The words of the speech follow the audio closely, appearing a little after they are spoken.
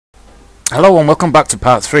Hello and welcome back to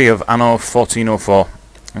part 3 of Anno 1404.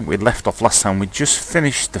 We left off last time. We just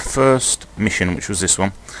finished the first mission, which was this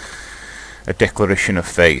one. A declaration of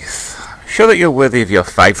faith. Show that you're worthy of your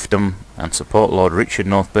fiefdom and support Lord Richard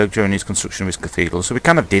Northburg during his construction of his cathedral. So we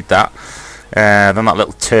kind of did that. Then that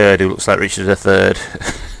little turd who looks like Richard III.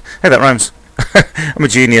 Hey, that rhymes. I'm a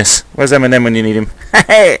genius. Where's Eminem when you need him?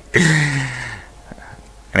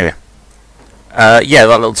 Anyway. Yeah,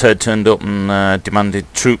 that little turd turned up and demanded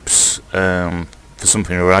troops for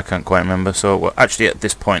something or I can't quite remember. So we're actually at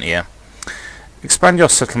this point here. Expand your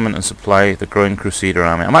settlement and supply the growing Crusader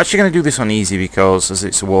army. I'm actually going to do this on easy because as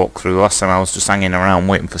it's a walkthrough, last time I was just hanging around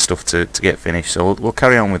waiting for stuff to get finished. So we'll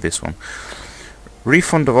carry on with this one.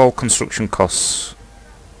 Refund of all construction costs.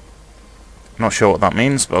 Not sure what that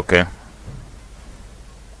means, but okay.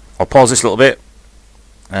 I'll pause this a little bit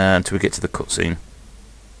until we get to the cutscene.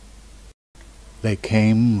 They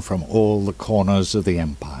came from all the corners of the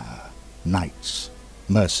empire. Knights,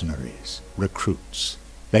 mercenaries, recruits.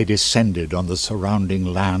 They descended on the surrounding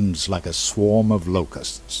lands like a swarm of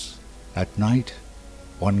locusts. At night,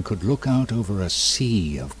 one could look out over a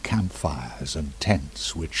sea of campfires and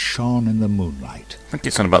tents which shone in the moonlight. I think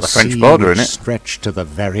it's on about the French border, isn't it? Stretched to the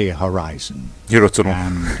very horizon. Eurotunnel.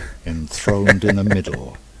 And enthroned in the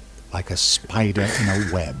middle, like a spider in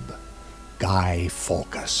a web, Guy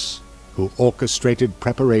Fawkes, who orchestrated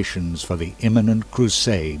preparations for the imminent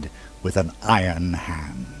crusade with an iron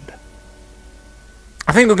hand.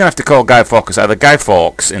 I think we're going to have to call Guy Fawkes either Guy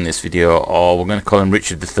Fawkes in this video, or we're going to call him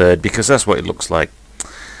Richard III, because that's what it looks like.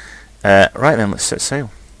 Right then, let's set sail.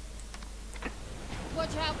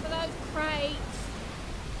 Watch out for those crates!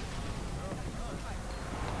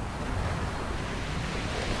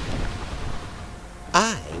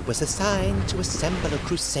 I was assigned to assemble a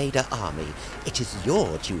Crusader army. It is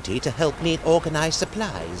your duty to help me organize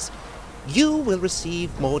supplies. You will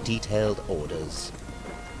receive more detailed orders.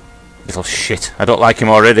 Little shit. I don't like him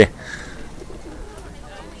already.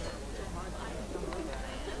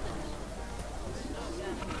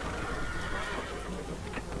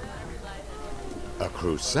 A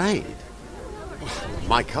crusade?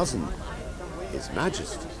 My cousin, His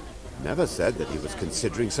Majesty, never said that he was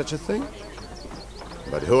considering such a thing.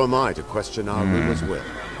 But who am I to question our ruler's will?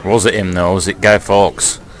 Was it him though? Was it Guy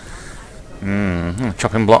Fawkes?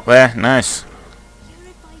 Chopping block there. Nice.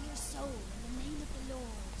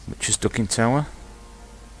 Witch's Ducking Tower.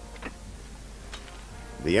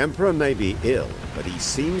 The Emperor may be ill, but he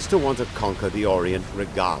seems to want to conquer the Orient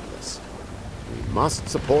regardless. We must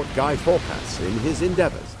support Guy Fawkes in his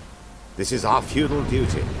endeavors. This is our feudal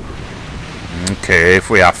duty. Okay, if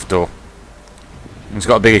we have to. He's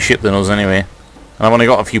got a bigger ship than us anyway. And I've only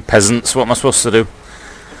got a few peasants. What am I supposed to do?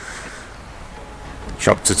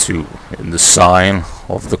 Chapter 2. In the sign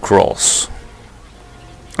of the cross.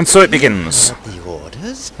 And so it begins. The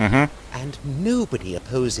orders? Mm-hmm. And nobody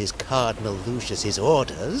opposes Cardinal Lucius's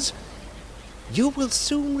orders. You will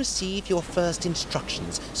soon receive your first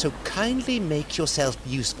instructions, so kindly make yourself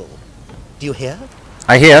useful. Do you hear?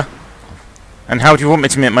 I hear. And how do you want me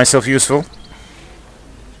to make myself useful?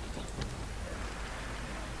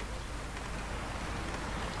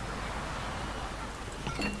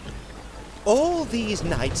 All these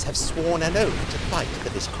knights have sworn an oath to fight for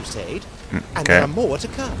this crusade, and okay. there are more to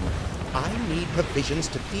come. I need provisions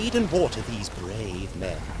to feed and water these brave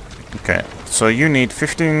men. Okay, so you need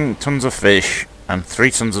 15 tons of fish and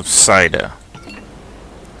 3 tons of cider.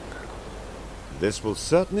 This will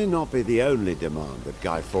certainly not be the only demand that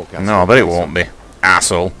Guy Fawkes... No, but it won't be.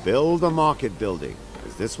 Asshole. Build a market building,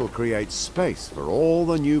 as this will create space for all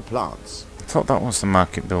the new plants. I thought that was the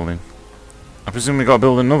market building. I presume we got to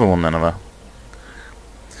build another one then, have I?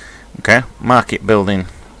 Okay, market building.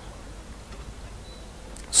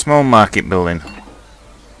 Small market building.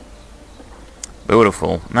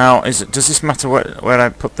 Beautiful. Now, does this matter where I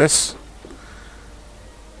put this?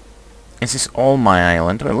 Is this all my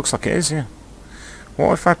island? Oh, it looks like it is, yeah.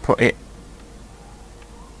 What if I put it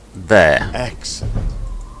there? Excellent.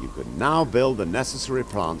 You can now build the necessary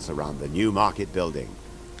plants around the new market building.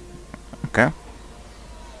 Okay.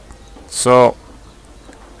 So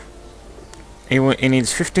he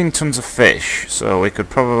needs 15 tons of fish, so we could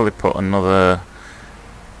probably put another...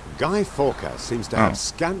 Guy Fawkes seems to have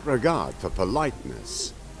scant regard for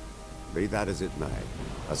politeness. Be that as it may,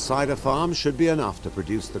 a cider farm should be enough to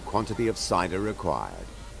produce the quantity of cider required.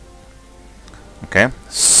 Okay,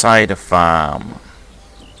 cider farm.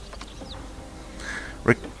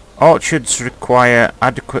 Orchards require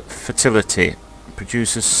adequate fertility.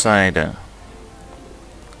 Produces cider.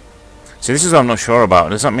 So this is what I'm not sure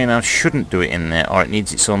about. Does that mean I shouldn't do it in there, or it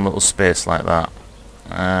needs its own little space like that?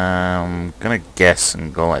 I'm gonna guess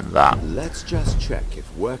and go like that. Let's just check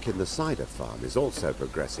if work in the cider farm is also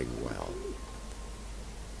progressing well.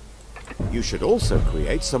 You should also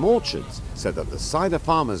create some orchards so that the cider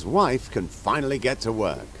farmer's wife can finally get to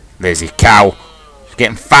work. There's his cow. She's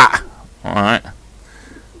getting fat. Alright.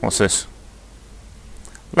 What's this?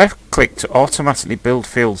 Left click to automatically build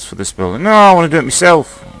fields for this building. No, I want to do it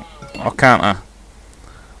myself. Or can't I?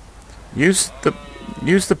 Use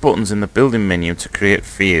the buttons in the building menu to create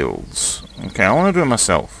fields. Okay, I want to do it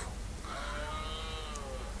myself.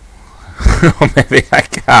 Or maybe I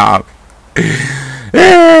can't.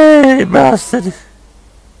 Hey, bastard.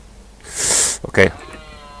 Okay.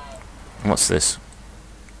 What's this?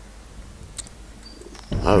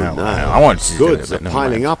 Oh no. I want to do it, Goods but are never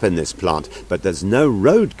piling mind. up in this plant, but there's no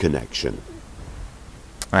road connection.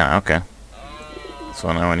 Ah, okay.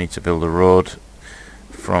 So now I need to build a road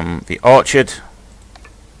from the orchard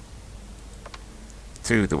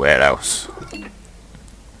to the warehouse.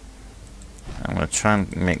 I'm going to try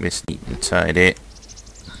and make this neat and tidy.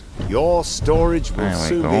 Your storage will There we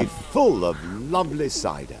soon go. be full of lovely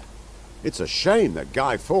cider. It's a shame that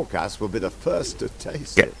Guy Forecast will be the first to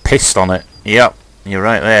taste it. Get pissed on it. Yep, you're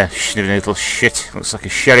right there. Sniveling little shit. Looks like a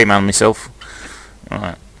sherry man myself.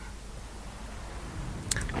 Alright.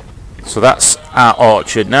 So that's our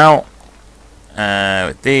orchard now.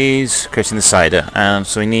 With these, creating the cider. And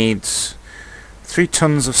so we need 3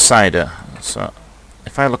 tons of cider. So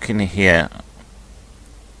if I look in here,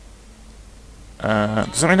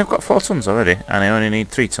 does that mean I've got 4 tons already? And I only need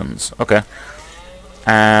 3 tons. Okay.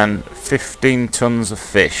 And 15 tons of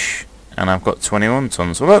fish. And I've got 21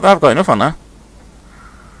 tons. Well, I've got enough on there.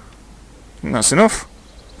 I think that's enough.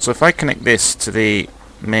 So if I connect this to the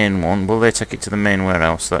main one, will they take it to the main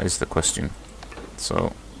warehouse? That is the question.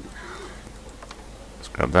 So let's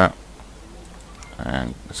grab that.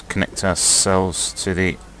 And let's connect ourselves to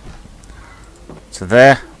the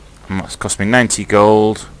there. And that's cost me 90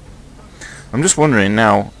 gold. I'm just wondering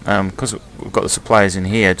now, because we've got the supplies in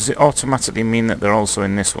here, does it automatically mean that they're also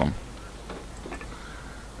in this one?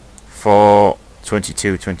 For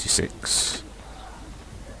 22, 26.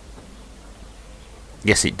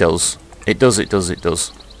 Yes, it does. It does.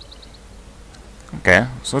 Okay,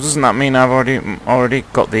 so doesn't that mean I've already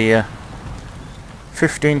got the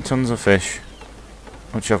 15 tons of fish,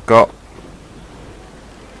 which I've got,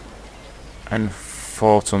 and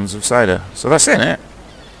 4 tons of cider. So that's in it.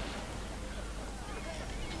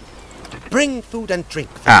 Bring food and drink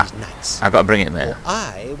for Ah, these knights, I've got to bring it or there.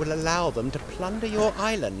 I will allow them to plunder your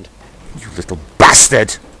island. You little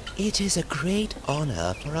bastard! It is a great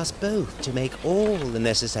honor for us both to make all the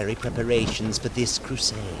necessary preparations for this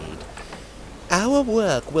crusade. Our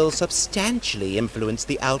work will substantially influence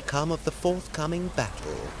the outcome of the forthcoming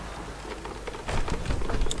battle.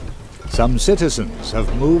 Some citizens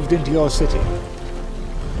have moved into your city.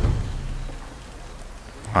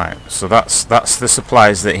 Right, so that's the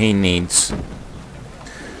supplies that he needs.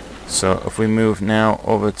 So if we move now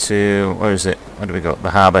over to, where is it? Where do we got?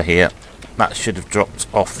 The harbour here. That should have dropped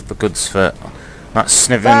off the goods for that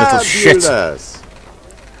snivelling little shit. Fabulous!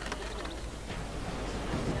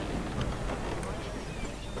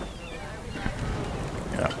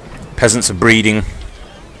 Yeah. Peasants are breeding.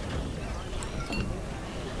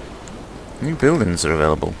 New buildings are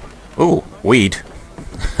available. Ooh, weed.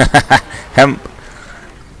 Hemp.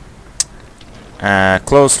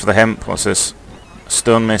 Closed for the hemp. What's this?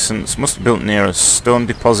 Stonemasons must be built near a stone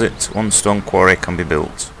deposit. 1 stone quarry can be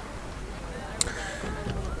built.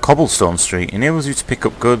 Cobblestone Street enables you to pick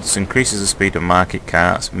up goods, increases the speed of market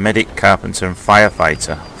carts, medic, carpenter and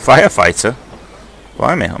firefighter. Firefighter?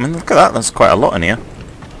 Blimey, I mean look at that, that's quite a lot in here.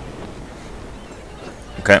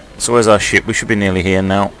 Okay, so where's our ship? We should be nearly here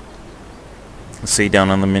now. Let's see down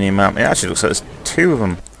on the mini-map. It actually looks like there's 2 of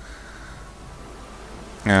them.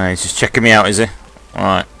 He's just checking me out, is he?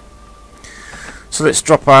 Alright. So let's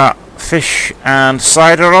drop our fish and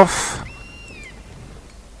cider off.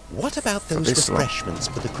 What about those this one. refreshments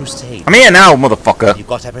for the crusade? I'm here now, motherfucker! You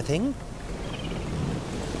got everything?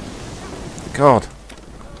 God.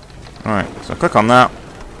 Alright, so click on that.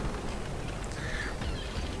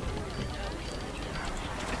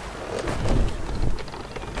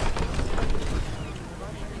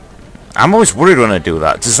 I'm always worried when I do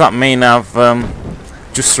that. Does that mean I've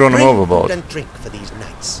just thrown them Bring overboard? food and drink for these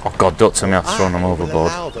knights. Oh God, don't tell me I've thrown them I will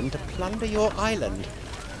overboard. allow them to plunder your island.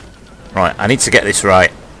 Right, I need to get this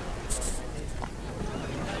right.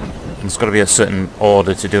 There's got to be a certain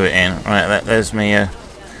order to do it in. Right, there's me, and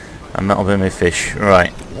that'll be my fish.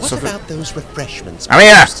 Right. What So about those refreshments for I'm the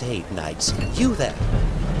here. crusade knights? You there?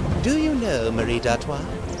 Do you know Marie d'Artois?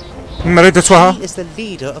 Marie de Trois. She is the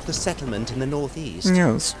leader of the settlement in the northeast.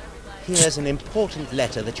 Yes. Here's an important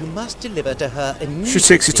letter that you must deliver to her immediately. She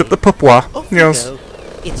takes it up the Papua. Off you Yes. go.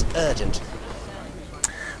 It's urgent.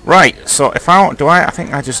 Right, so if I do I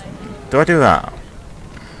think I just do I do that?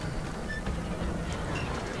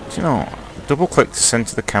 Do you know, double click to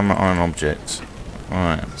center the camera on an object.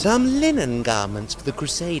 Alright. Some linen garments for the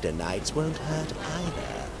Crusader Knights won't hurt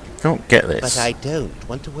either. Don't get this. But I don't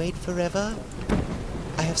want to wait forever.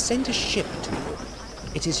 I have sent a ship to you.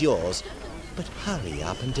 It is yours. But hurry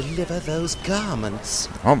up and deliver those garments.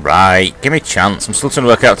 Alright, give me a chance. I'm still trying to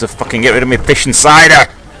work out how to fucking get rid of my fish and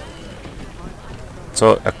cider.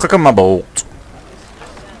 So I click on my boat.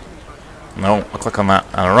 No, I click on that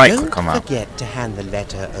and I right click on Don't that. forget to hand the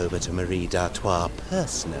letter over to Marie d'Artois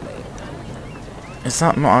personally. Is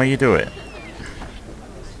that not how you do it?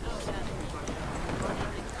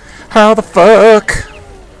 How the fuck?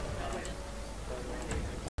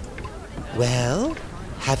 Well,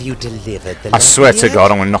 have you delivered the letter I swear to yet?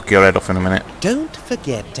 God, I'm gonna knock your head off in a minute. Don't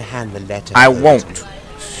forget to hand the letter I over won't. to me.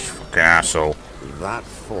 Fucking asshole. That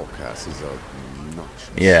forecast is obnoxious.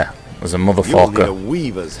 Yeah, there's a You'll need a motherfucker.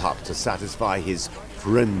 weaver's hut to satisfy his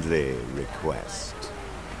friendly request.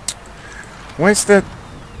 Where's the...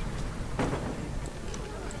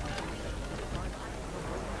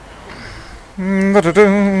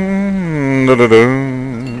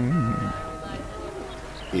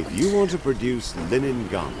 If you want to produce linen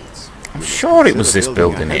garments, I'm sure it was this consider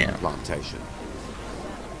building building a hemp here. plantation.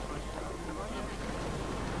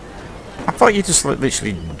 I thought you just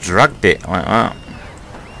literally dragged it like that.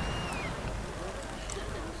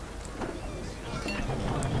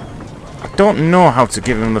 I don't know how to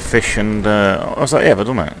give him the fish and... I was like, yeah, I've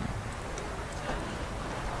done it.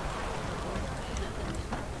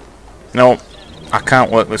 No, I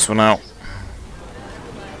can't work this one out.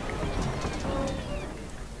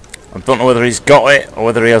 I don't know whether he's got it or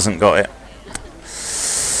whether he hasn't got it.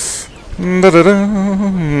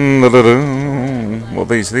 What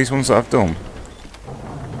are these ones that I've done?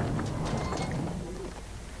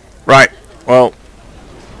 Right, well.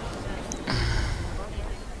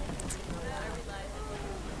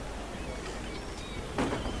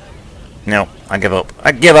 No, I give up.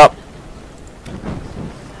 I give up!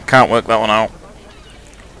 Can't work that one out.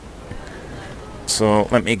 So,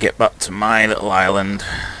 let me get back to my little island.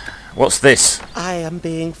 What's this? I am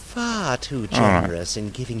being far too generous in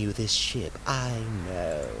giving you this ship, I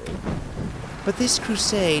know. But this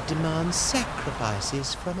crusade demands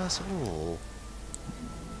sacrifices from us all.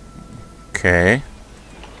 Okay.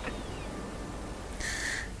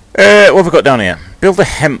 What have we got down here? Build a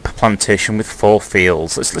hemp plantation with 4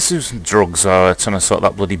 fields. Let's do some drugs or trying to sort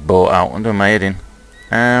that bloody boat out. I'm doing my head in.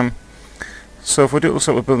 So if we do it, looks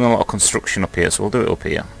like we're building a lot of construction up here, so we'll do it up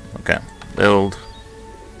here. Okay. Build.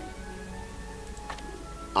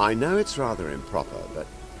 I know it's rather improper, but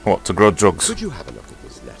What, to grow drugs? could you have a look at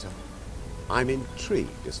this letter? I'm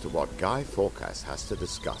intrigued as to what Guy Fawkes has to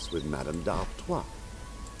discuss with Madame d'Artois.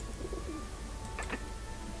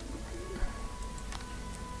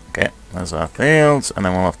 Okay, there's our fields, and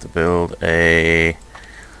then we'll have to build a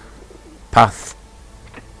path.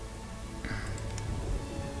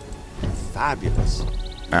 Fabulous.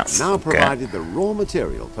 That's Now okay. provided the raw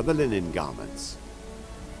material for the linen garments.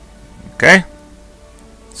 Okay.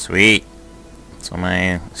 Sweet. So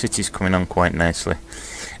my city's coming on quite nicely.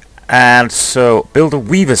 And so, build a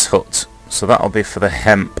weaver's hut. So that'll be for the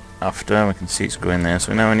hemp after. We can see it's going there.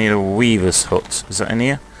 So now we need a weaver's hut. Is that in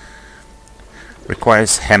here?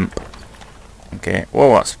 Requires hemp. Okay.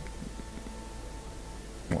 Whoa, that's...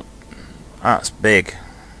 What? That's big.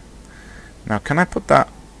 Now, can I put that...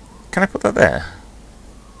 Can I put that there?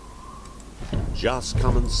 Just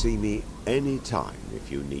come and see me any time if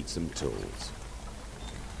you need some tools.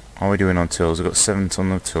 How are we doing on tools? We've got 7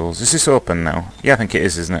 ton of tools. Is this open now? Yeah, I think it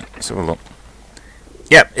is, isn't it? Let's have a look.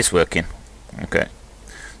 Yep, it's working. Okay.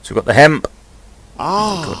 So we've got the hemp.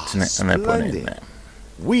 Ah, And they're putting it in splendid. there.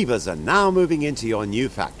 Weavers are now moving into your new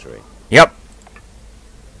factory. Yep.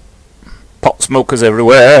 Pot smokers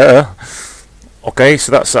everywhere. Okay,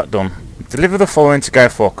 so that's that done. Deliver the following to Guy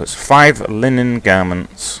Fawkes. 5 linen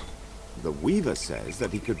garments. The weaver says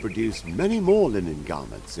that he could produce many more linen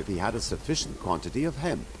garments if he had a sufficient quantity of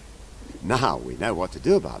hemp. Now we know what to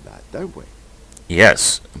do about that, don't we?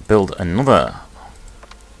 Yes. Build another.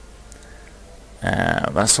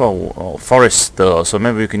 That's all forest though, so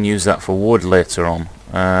maybe we can use that for wood later on.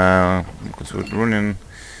 Because we're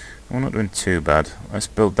not doing too bad. Let's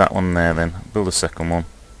build that one there then. Build a second one.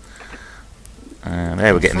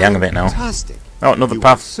 There, we're getting the hang of it now. Fantastic. Oh, another You will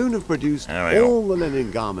path. soon have produced There we go. all the linen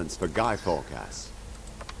garments for Guy Fawkes.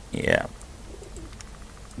 Yeah.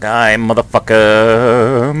 Guy,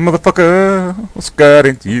 motherfucker, motherfucker, what's got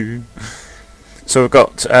into you? So we've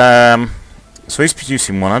got, so he's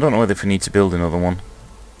producing one. I don't know whether if we need to build another one.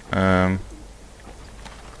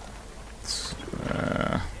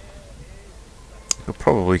 We'll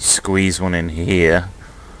probably squeeze one in here.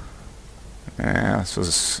 I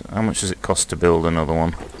suppose, how much does it cost to build another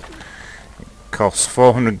one? It costs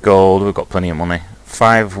 400 gold. We've got plenty of money.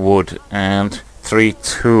 5 wood and 3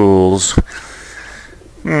 tools.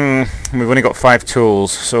 We've only got 5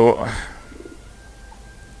 tools, so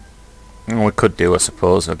we could do, I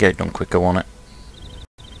suppose. I'll get it done quicker, won't it?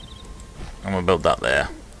 And we'll build that there.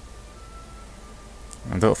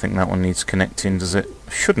 I don't think that one needs connecting, does it?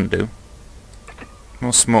 Shouldn't do.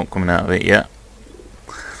 No smoke coming out of it yet.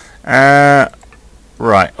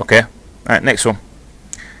 Right, okay. Right, next one.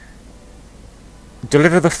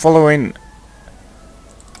 Deliver the following...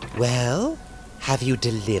 Well, have you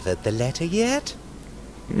delivered the letter yet?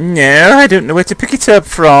 No, I don't know where to pick it up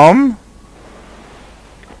from.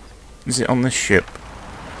 Is it on this ship?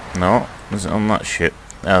 No. Is it on that ship?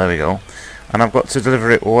 Ah, there we go. And I've got to deliver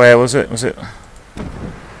it. Where was it? Was it?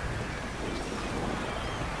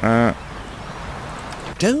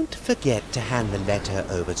 Don't forget to hand the letter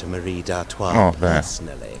over to Marie d'Artois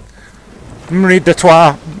personally. Marie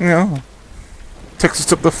d'Artois. Yeah. Takes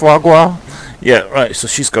us up the foie gras. Yeah, right. So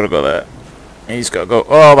she's got to go there. He's got to go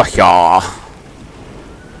over here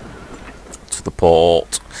to the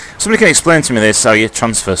port. Somebody can explain to me this, how you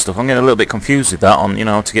transfer stuff. I'm getting a little bit confused with that on, you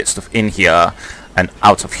know, to get stuff in here and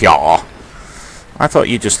out of here. I thought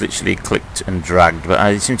you just literally clicked and dragged, but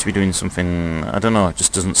I seem to be doing something, I don't know, it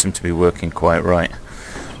just doesn't seem to be working quite right.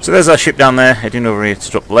 So there's our ship down there, heading over here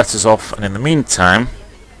to drop the letters off, and in the meantime...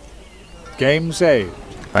 Game saved.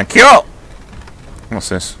 Thank you! What's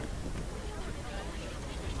this?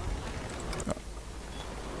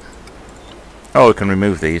 Oh, we can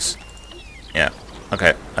remove these. Yeah,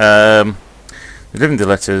 okay. Delivering the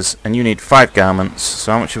letters, and you need 5 garments,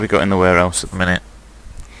 so how much have we got in the warehouse at the minute?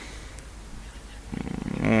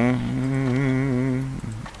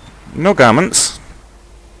 No garments.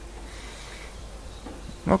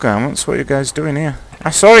 No garments, what are you guys doing here? I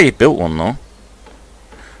saw you built one though.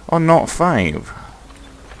 Oh, not 5.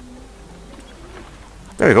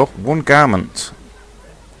 There we go, 1 garment.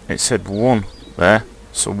 It said 1 there,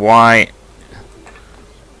 so why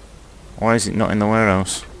is it not in the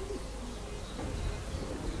warehouse?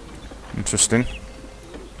 Interesting.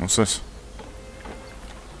 What's this?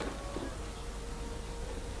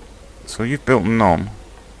 So you've built none.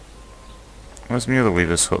 Where's my other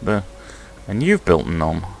weaver's hut there? And you've built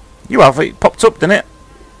none. You have, it popped up, didn't it?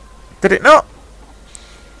 Did it not?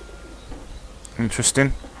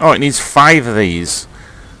 Interesting. Oh, it needs 5 of these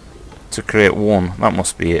to create 1. That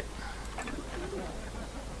must be it.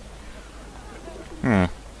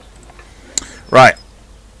 Right.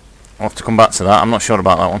 I'll have to come back to that. I'm not sure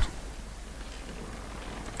about that one.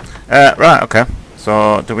 Right, okay.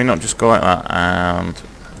 So, do we not just go like that and...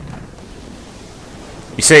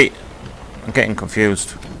 You see, I'm getting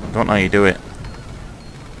confused. I don't know how you do it.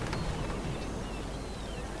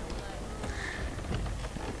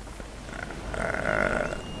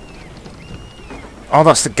 Oh,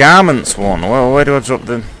 that's the garments one. Well, where do I drop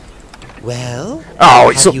the... Well... Oh,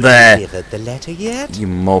 it's up there! Have you delivered the letter yet? You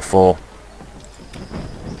mofo.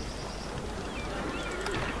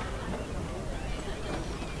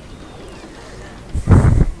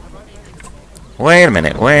 Wait a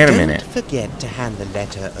minute, wait a minute. Don't forget to hand the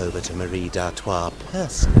letter over to Marie d'Artois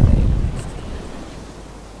personally.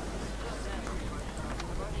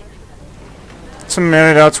 To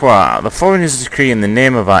Marie d'Artois, the following is a decree in the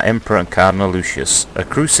name of our Emperor and Cardinal Lucius. A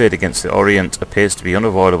crusade against the Orient appears to be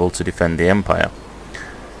unavoidable to defend the Empire.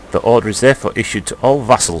 The order is therefore issued to all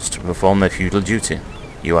vassals to perform their feudal duty.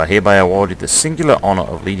 You are hereby awarded the singular honour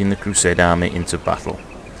of leading the crusade army into battle.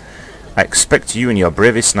 I expect you and your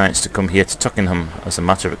bravest knights to come here to Tuckenham as a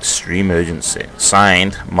matter of extreme urgency.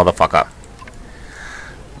 Signed, motherfucker.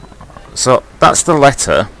 So, that's the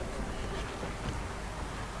letter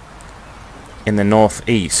in the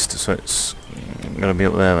northeast, so it's gonna be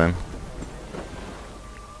up there then.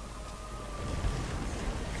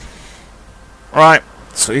 Right,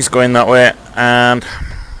 so he's going that way, and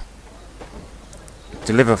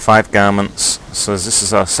deliver 5 garments, so this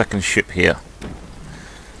is our second ship here.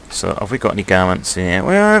 So, have we got any garments in here?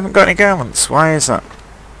 Well, I haven't got any garments. Why is that?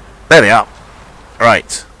 There they are.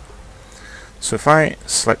 Right. So if I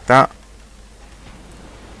select that.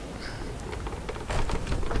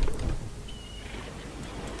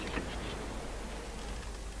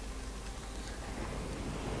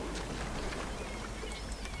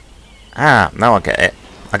 Ah, now I get it.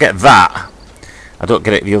 I get that. I don't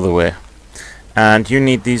get it the other way. And you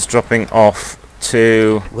need these dropping off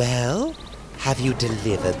to Well, have you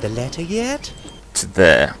delivered the letter yet?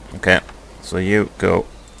 there. Okay, so you go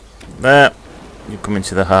there. You come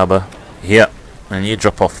into the harbour here, and you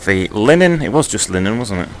drop off the linen. It was just linen,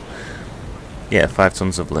 wasn't it? Yeah, 5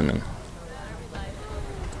 tons of linen.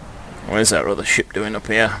 What is that other ship doing up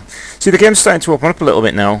here? See, the game's starting to open up a little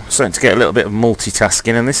bit now. Starting to get a little bit of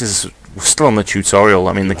multitasking, and this is we're still on the tutorial.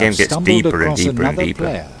 I mean, the game gets deeper and deeper and deeper.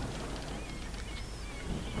 Player.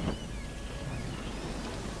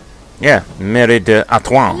 Yeah, Mary de A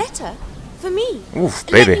Atoin. letter? For me? Oof,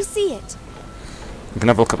 Let baby. me see it. You can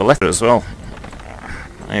have a look at the letter as well.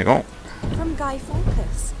 There you go. From Guy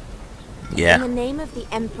Fawkes. In the Yeah, name of the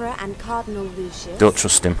Emperor and Cardinal Lucius. don't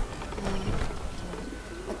trust him.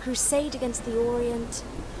 A crusade against the Orient.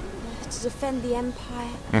 To defend the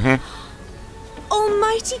Empire. Mm-hmm.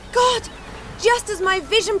 Almighty God! Just as my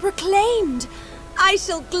vision proclaimed! I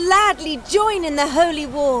shall gladly join in the holy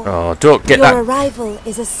war. Oh, don't get Your that. arrival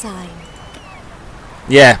is a sign.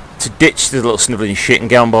 Yeah, to ditch the little snivelling shit and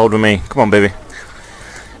get on board with me. Come on, baby.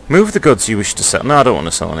 Move the goods you wish to sell. No, I don't want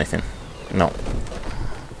to sell anything. No.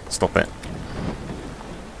 Stop it.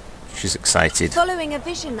 She's excited. Following a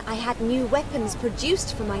vision, I had new weapons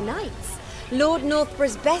produced for my knights. Lord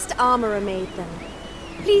Northborough's best armourer made them.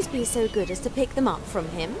 Please be so good as to pick them up from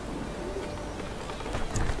him.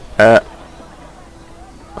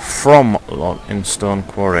 From Lord in Stone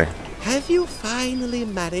Quarry. Have you finally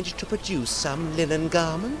managed to produce some linen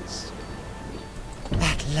garments?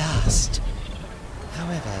 At last.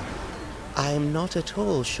 However, I'm not at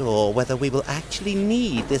all sure whether we will actually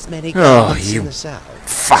need this many garments you in the south.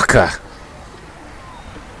 Fucker.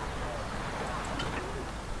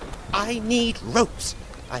 I need ropes.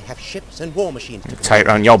 I have ships and war machines to Tie it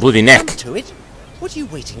round your bloody neck. Come to it. What are you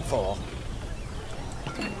waiting for?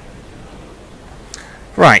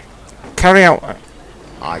 Right. Carry out...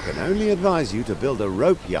 I can only advise you to build a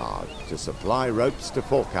rope yard to supply ropes to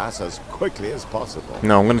Forecast as quickly as possible.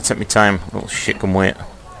 No, I'm going to take my time. Little shit can wait.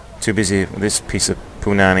 Too busy with this piece of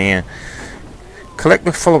punani here. Collect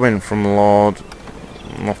the following from Lord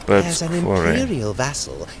Mothbird's As an Quarry. imperial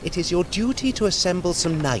vassal, it is your duty to assemble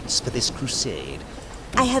some knights for this crusade.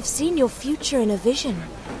 I have seen your future in a vision.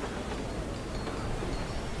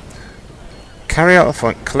 Carry out the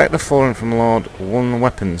following. Collect the following from Lord One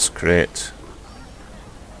Weapons Crate.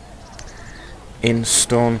 In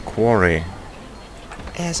Stone Quarry.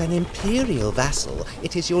 As an imperial vassal,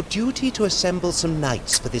 it is your duty to assemble some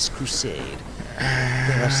knights for this crusade.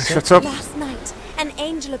 There are Shut up. Last night, an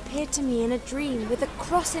angel appeared to me in a dream with a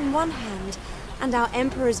cross in one hand and our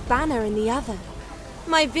Emperor's banner in the other.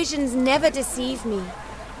 My visions never deceive me.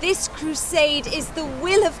 This crusade is the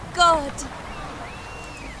will of God.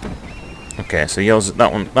 Okay, so yours,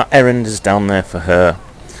 that errand is down there for her.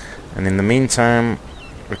 And in the meantime,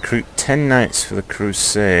 recruit 10 knights for the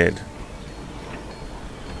crusade.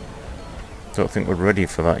 Don't think we're ready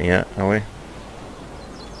for that yet, are we?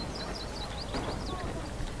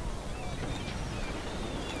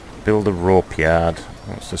 Build a rope yard.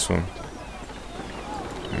 What's this one?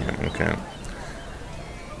 Yeah, okay.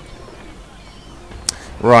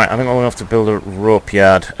 Right, I think we'll have to build a rope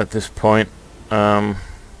yard at this point.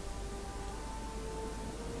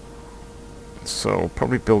 So we'll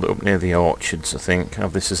probably build it up near the orchards, I think.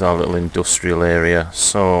 This is our little industrial area.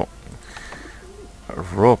 So, a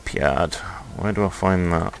rope yard. Where do I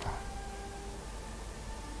find that?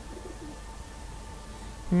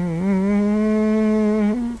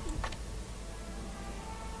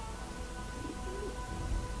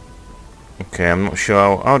 Okay, I'm not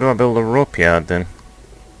sure. How do I build a rope yard then?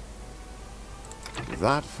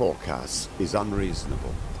 That forecast is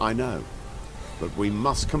unreasonable, I know. But we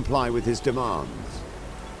must comply with his demands.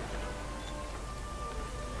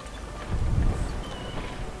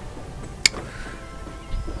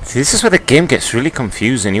 See, this is where the game gets really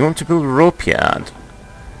confusing. You want to build a rope yard.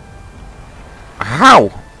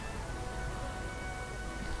 How?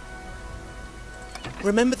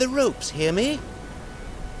 Remember the ropes, hear me?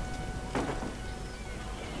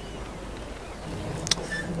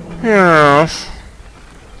 Yes.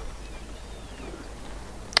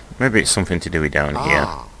 Maybe it's something to do with down here.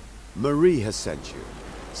 Ah, Marie has sent you.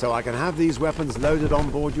 So I can have these weapons loaded on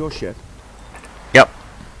board your ship? Yep.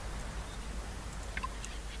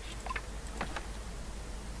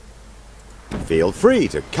 Feel free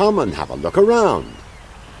to come and have a look around.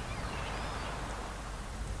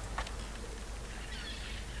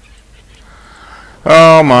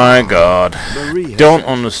 Oh my god. Marie has Don't sent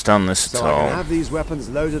you. understand this at So I can all. have these weapons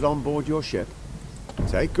loaded on board your ship.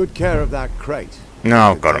 Take good care of that crate.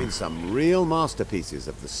 No, It got him. contains some real masterpieces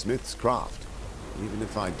of the smith's craft. even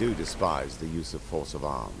if I do despise the use of force of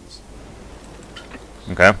arms.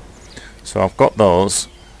 Okay. So I've got those.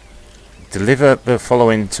 Deliver the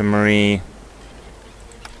following to Marie.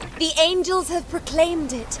 The angels have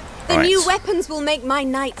proclaimed it. The Right. new weapons will make my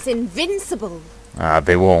knights invincible. Ah,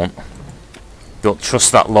 they won't. Don't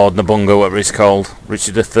trust that Lord Nabungo, whatever he's called.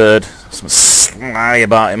 Richard III. Something sly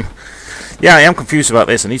about him. Yeah, I am confused about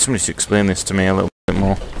this. I need somebody to explain this to me a little bit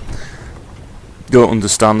more. Don't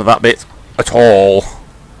understand that bit at all.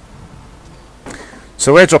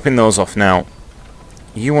 So we're dropping those off now.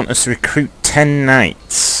 You want us to recruit 10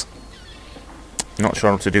 knights. Not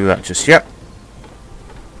sure how to do that just yet.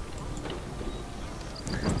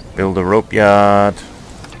 Build a rope yard.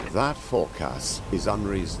 That forecast is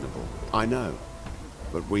unreasonable, I know.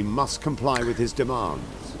 But we must comply with his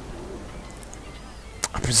demands.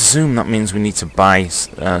 I presume that means we need to buy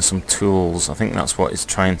some tools. I think that's what it's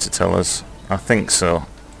trying to tell us. I think so.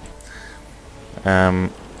 Is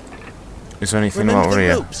there anything Remember over the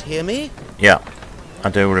here? ropes, hear me? Yeah, I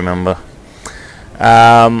do remember.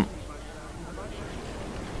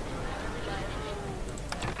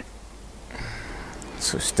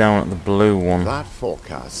 So it's down at the blue one. That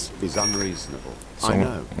forecast is unreasonable, So I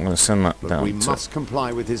know. I'm going to send that But we down to must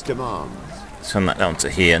comply with his demands.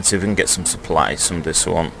 here and see if we can get some supplies from this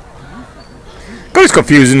one. God, it's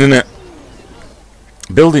confusing, isn't it?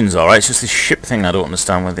 Building's alright, it's just this ship thing I don't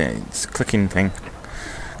understand with it. It's a clicking thing.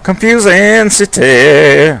 Confusing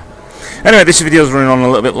city! Anyway, this video's running on a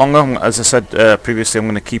little bit longer. As I said previously, I'm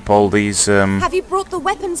going to keep all these... Have you brought the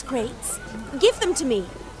weapons crates? Give them to me.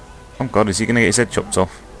 Oh god, is he going to get his head chopped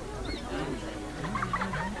off?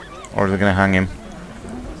 Or are they going to hang him?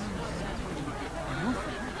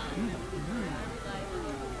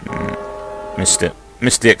 Missed it.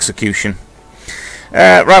 Missed the execution.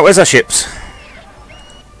 Right, where's our ships?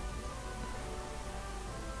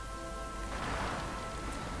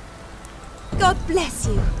 God bless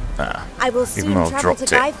you. I will soon though I've travel to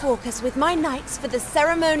dropped it. Gaiforcus with my knights for the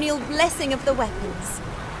ceremonial blessing of the weapons.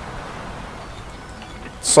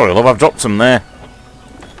 Sorry love, I've dropped them there.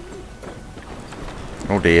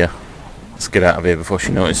 Oh dear. Let's get out of here before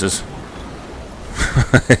she notices.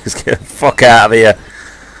 Let's get the fuck out of here.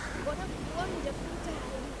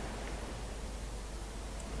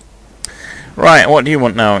 Right, what do you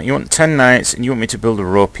want now? You want 10 knights and you want me to build a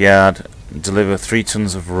rope yard and deliver 3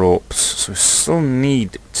 tons of ropes. So we still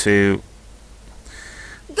need to...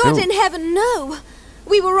 God build- in heaven, no!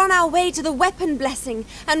 We were on our way to the weapon blessing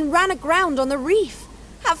and ran aground on the reef.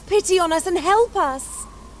 Have pity on us and help us.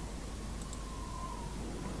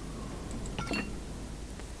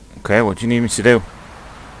 Okay, what do you need me to do?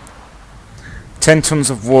 10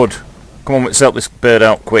 tons of wood. Come on, let's help this bird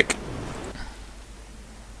out quick.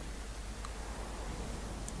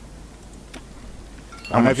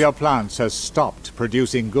 One of your plants has stopped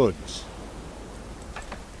producing goods.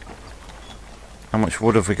 How much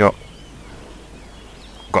wood have we got?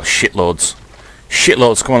 Got shitloads.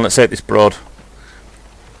 Shitloads, come on, let's take this broad.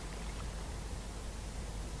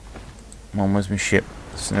 Come on, where's my ship?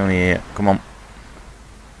 It's nearly here. Come on.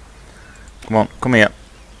 Come on, come here.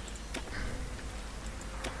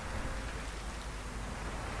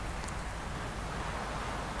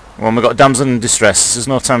 Well, we've got a damsel in distress. There's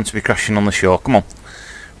no time to be crashing on the shore. Come on.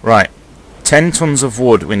 Right. 10 tons of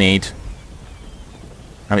wood we need.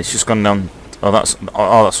 And it's just gone down... Oh, that's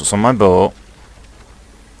what's on my boat.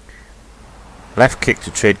 Left click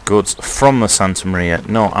to trade goods from the Santa Maria.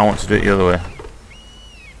 No, I want to do it the other way.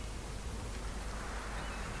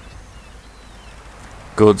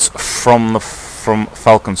 Goods from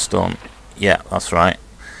Falconstone. Yeah, that's right.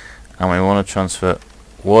 And we want to transfer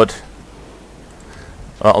wood.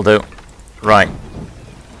 That'll do. Right.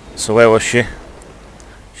 So where was she?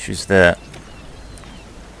 She's there.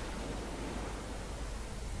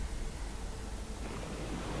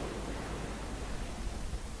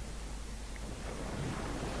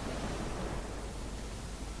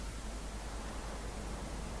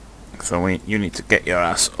 So you need to get your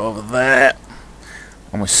ass over there.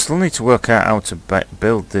 And we still need to work out how to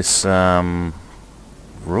build this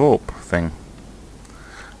rope thing.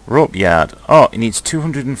 Rope yard. Oh, it needs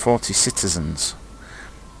 240 citizens.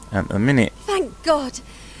 At the minute. Thank God.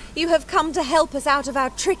 You have come to help us out of our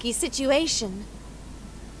tricky situation.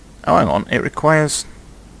 Oh, hang on. It requires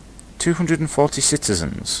 240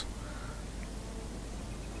 citizens.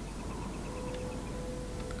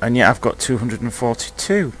 And yet I've got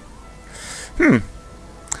 242.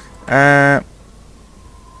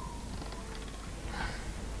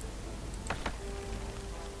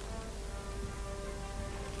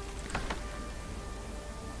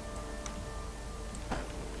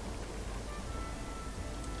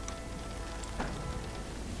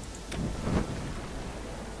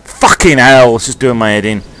 Fucking hell, it's just doing my head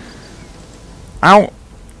in. Ow.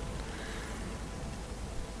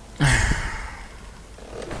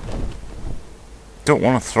 Don't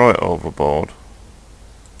want to throw it overboard.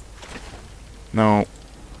 No.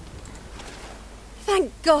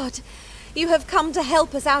 Thank God. You have come to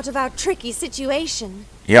help us out of our tricky situation.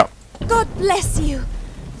 Yep. God bless you.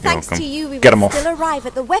 Thanks welcome. to you, we Get 'em will off. still arrive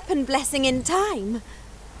at the weapon blessing in time.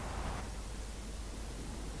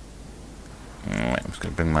 Alright, I'm just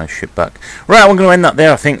going to bring my ship back. Right, we're going to end that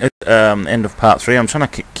there, I think, at end of part 3. I'm trying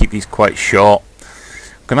to keep these quite short.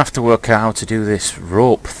 I'm going to have to work out how to do this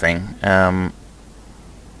rope thing.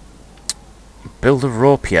 Build a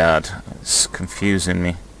rope yard. It's confusing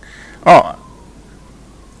me. Oh!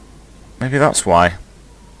 Maybe that's why.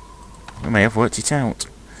 We may have worked it out.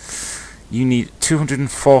 You need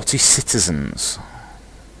 240 citizens.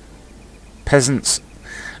 Peasants.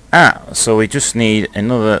 Ah, so we just need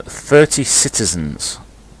another 30 citizens.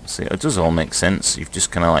 See, it does all make sense. You've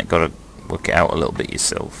just kind of like got to work it out a little bit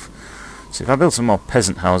yourself. So if I build some more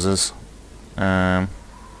peasant houses, let's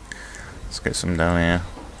get some down here.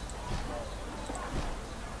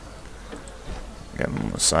 Get them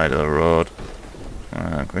on the side of the road.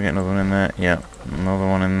 Can we get another one in there? Yeah, another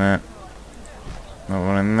one in there. Another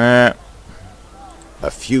one in there.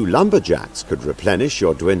 A few lumberjacks could replenish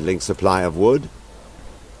your dwindling supply of wood.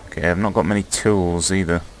 Okay, I've not got many tools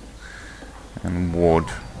either. And wood.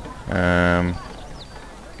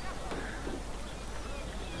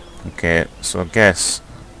 Okay, so I guess...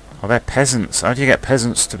 Oh, they're peasants. How do you get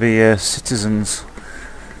peasants to be citizens?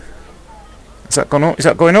 Is that going up? Is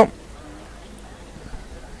that going up?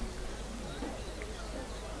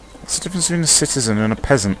 What's the difference between a citizen and a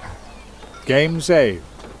peasant? Game saved.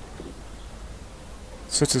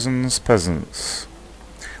 Citizens, peasants.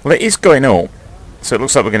 Well, it is going up, so it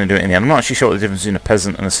looks like we're going to do it in the end. I'm not actually sure what the difference between a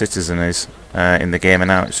peasant and a citizen is in the game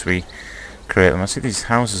and how it's we create them. I see these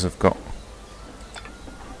houses have got...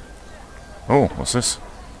 Oh, what's this?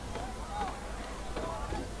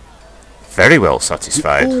 Very well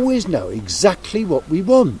satisfied. We always know exactly what we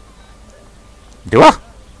want. Do I?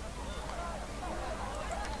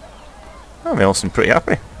 Oh, they all seem pretty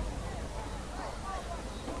happy.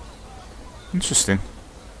 Interesting.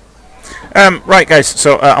 Right, guys.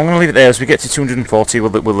 So I'm going to leave it there as we get to 240.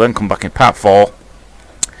 We'll then come back in part 4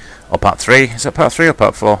 or part 3. Is that part 3 or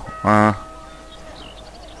part 4?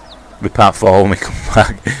 With part 4 when we come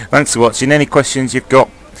back. Thanks for watching. Any questions you've got?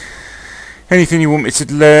 Anything you want me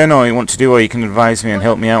to learn or you want to do, or you can advise me and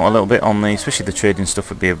help me out a little bit on the, especially the trading stuff,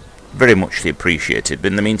 would be very muchly appreciated. But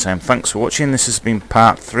in the meantime, thanks for watching. This has been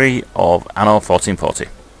part 3 of Anno 1440.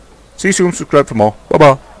 See you soon. Subscribe for more. Bye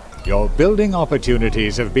bye. Your building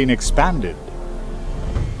opportunities have been expanded.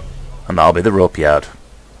 And that'll be the rope yard.